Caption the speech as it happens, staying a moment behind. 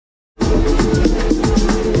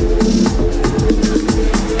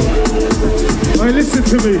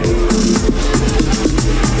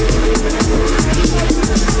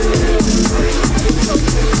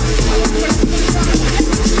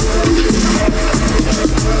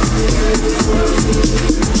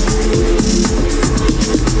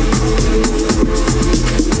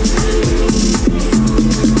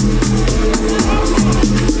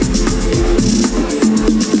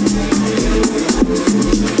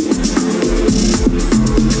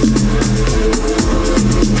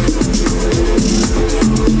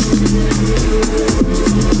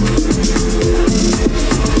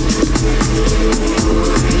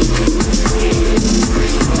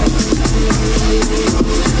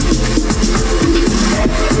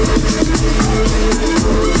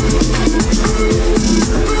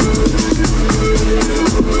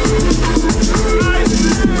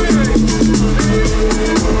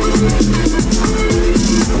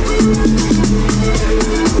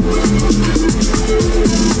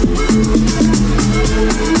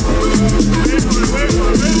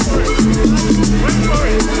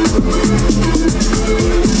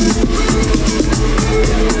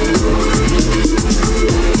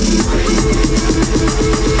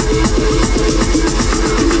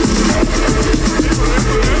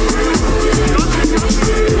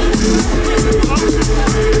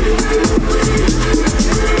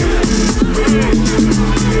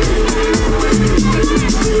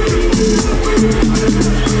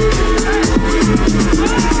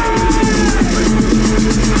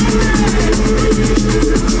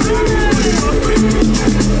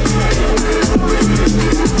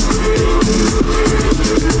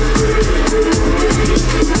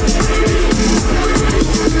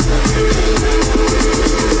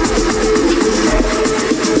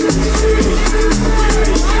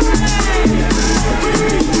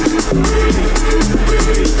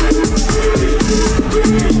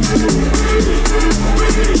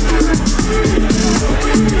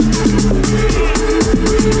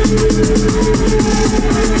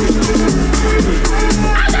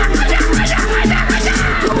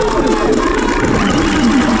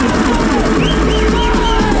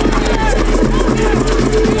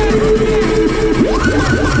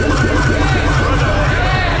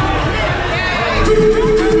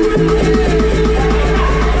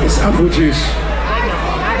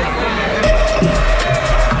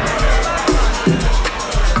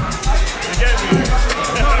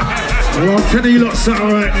Well, I'll tell you lot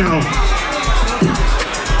something right now.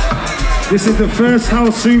 This is the first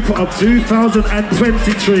Housupa of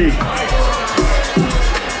 2023.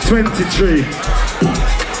 23.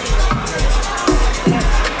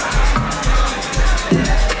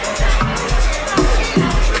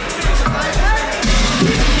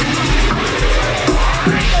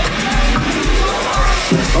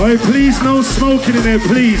 Alright, please, no smoking in there,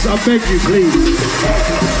 please. I beg you, please.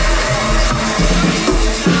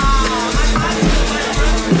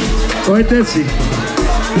 Alright, Desi.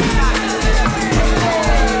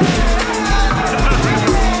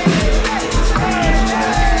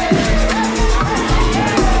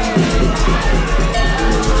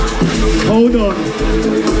 Hold on.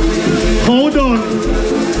 Hold on.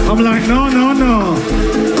 I'm like, no, no, no.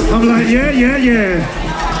 I'm like, yeah, yeah, yeah.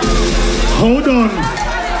 Hold on.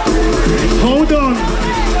 Hold on.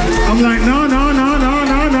 I'm like, no, no, no, no,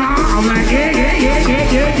 no, no. I'm like, yeah, yeah, yeah,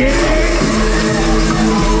 yeah, yeah, yeah.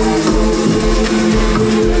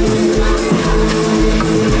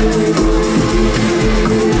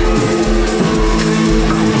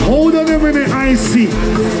 Hold on a minute, I see.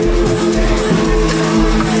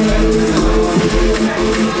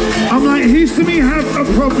 I'm like, who's to me have a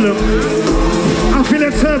problem? I feel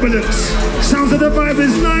a turbulence. Sounds of the vibe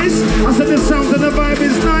is nice. I said the sounds of the vibe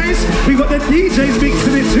is nice. We got the DJs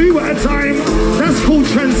mixing it 2 at a time. That's called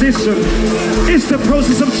transition. It's the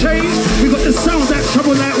process of change. We got the sound that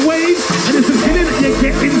travel like waves. And it's a feeling that you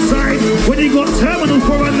get inside when you got Terminal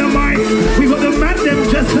 4 on the mic. We got the man them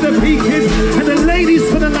just for the peakers and the ladies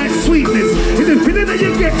for the like sweetness. It's the feeling that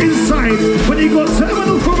you get inside when you got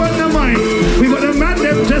Terminal 4 on the mic. We got the man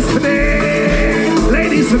them just for the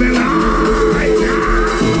ladies for the light.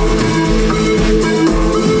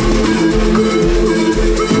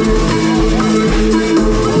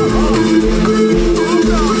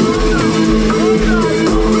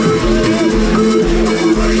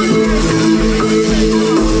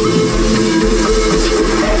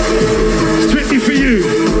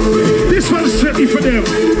 For them,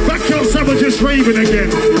 back outside we're just raving again.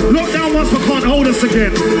 Lockdown once but can't hold us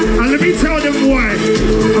again. And let me tell them why.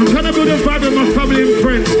 I'm trying to build a vibe with my family and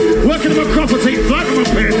friends. Working on my craft, I take flight with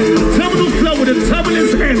my pen. Terminal flow with a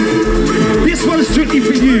turbulence end. This one's strictly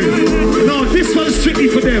for you. No, this one's strictly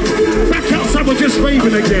for them. Back outside we're just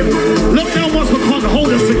raving again. Lockdown once but can't hold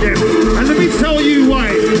us again. And let me tell you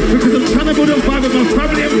why. Because I'm trying to build a vibe with my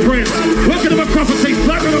family and friends. Working on my craft, I take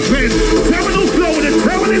flight with my pen. Terminal flow with a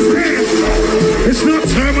turbulence end. It's not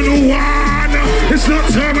Terminal 1, it's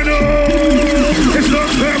not Terminal, it's not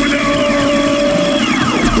Terminal.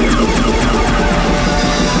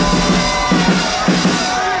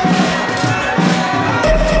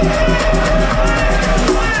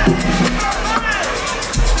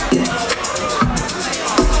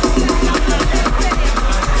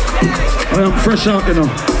 I'm fresh out, you know.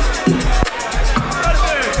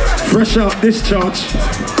 Fresh out, discharge.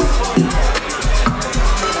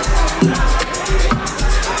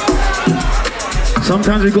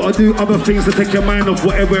 Sometimes you gotta do other things to take your mind off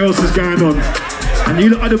whatever else is going on. And you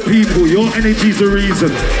look at the people, your energy's the reason.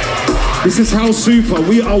 This is Housupa,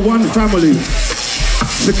 we are one family.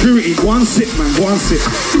 Security, one sit, man, one sit.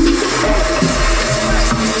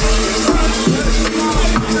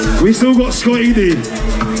 We still got Scotty D.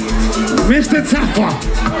 Mr. Tapper.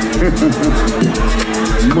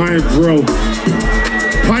 My bro.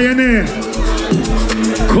 Pioneer.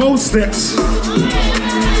 Cold Steps.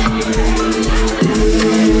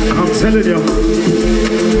 I'm telling you.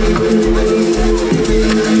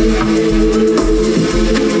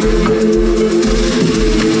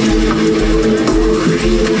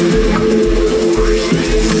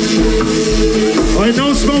 Alright,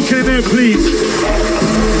 no smoking in there, please.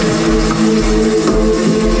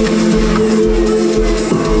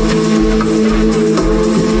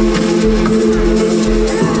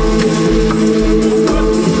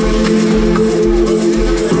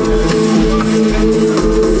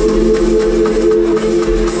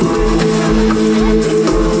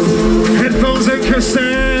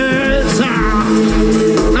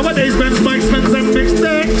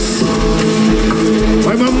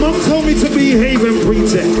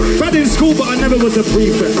 But I never was a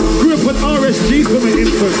prefect. Grew up on RSGs from an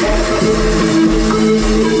infant.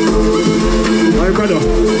 My brother.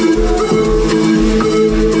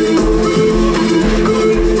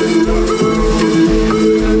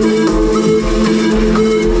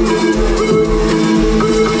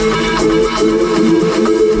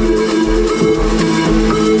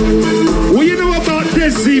 What you know about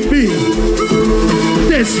Desi B?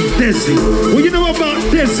 Desi. What you know about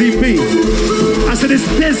Desi B? I said it's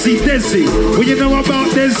Desi. What you know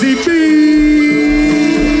about Desi B?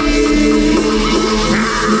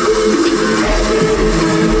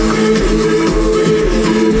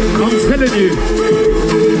 I'm telling you,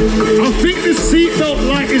 I think the seatbelt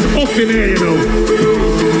light is off in here, you know.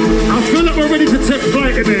 I feel like we're ready to take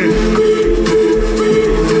flight in here.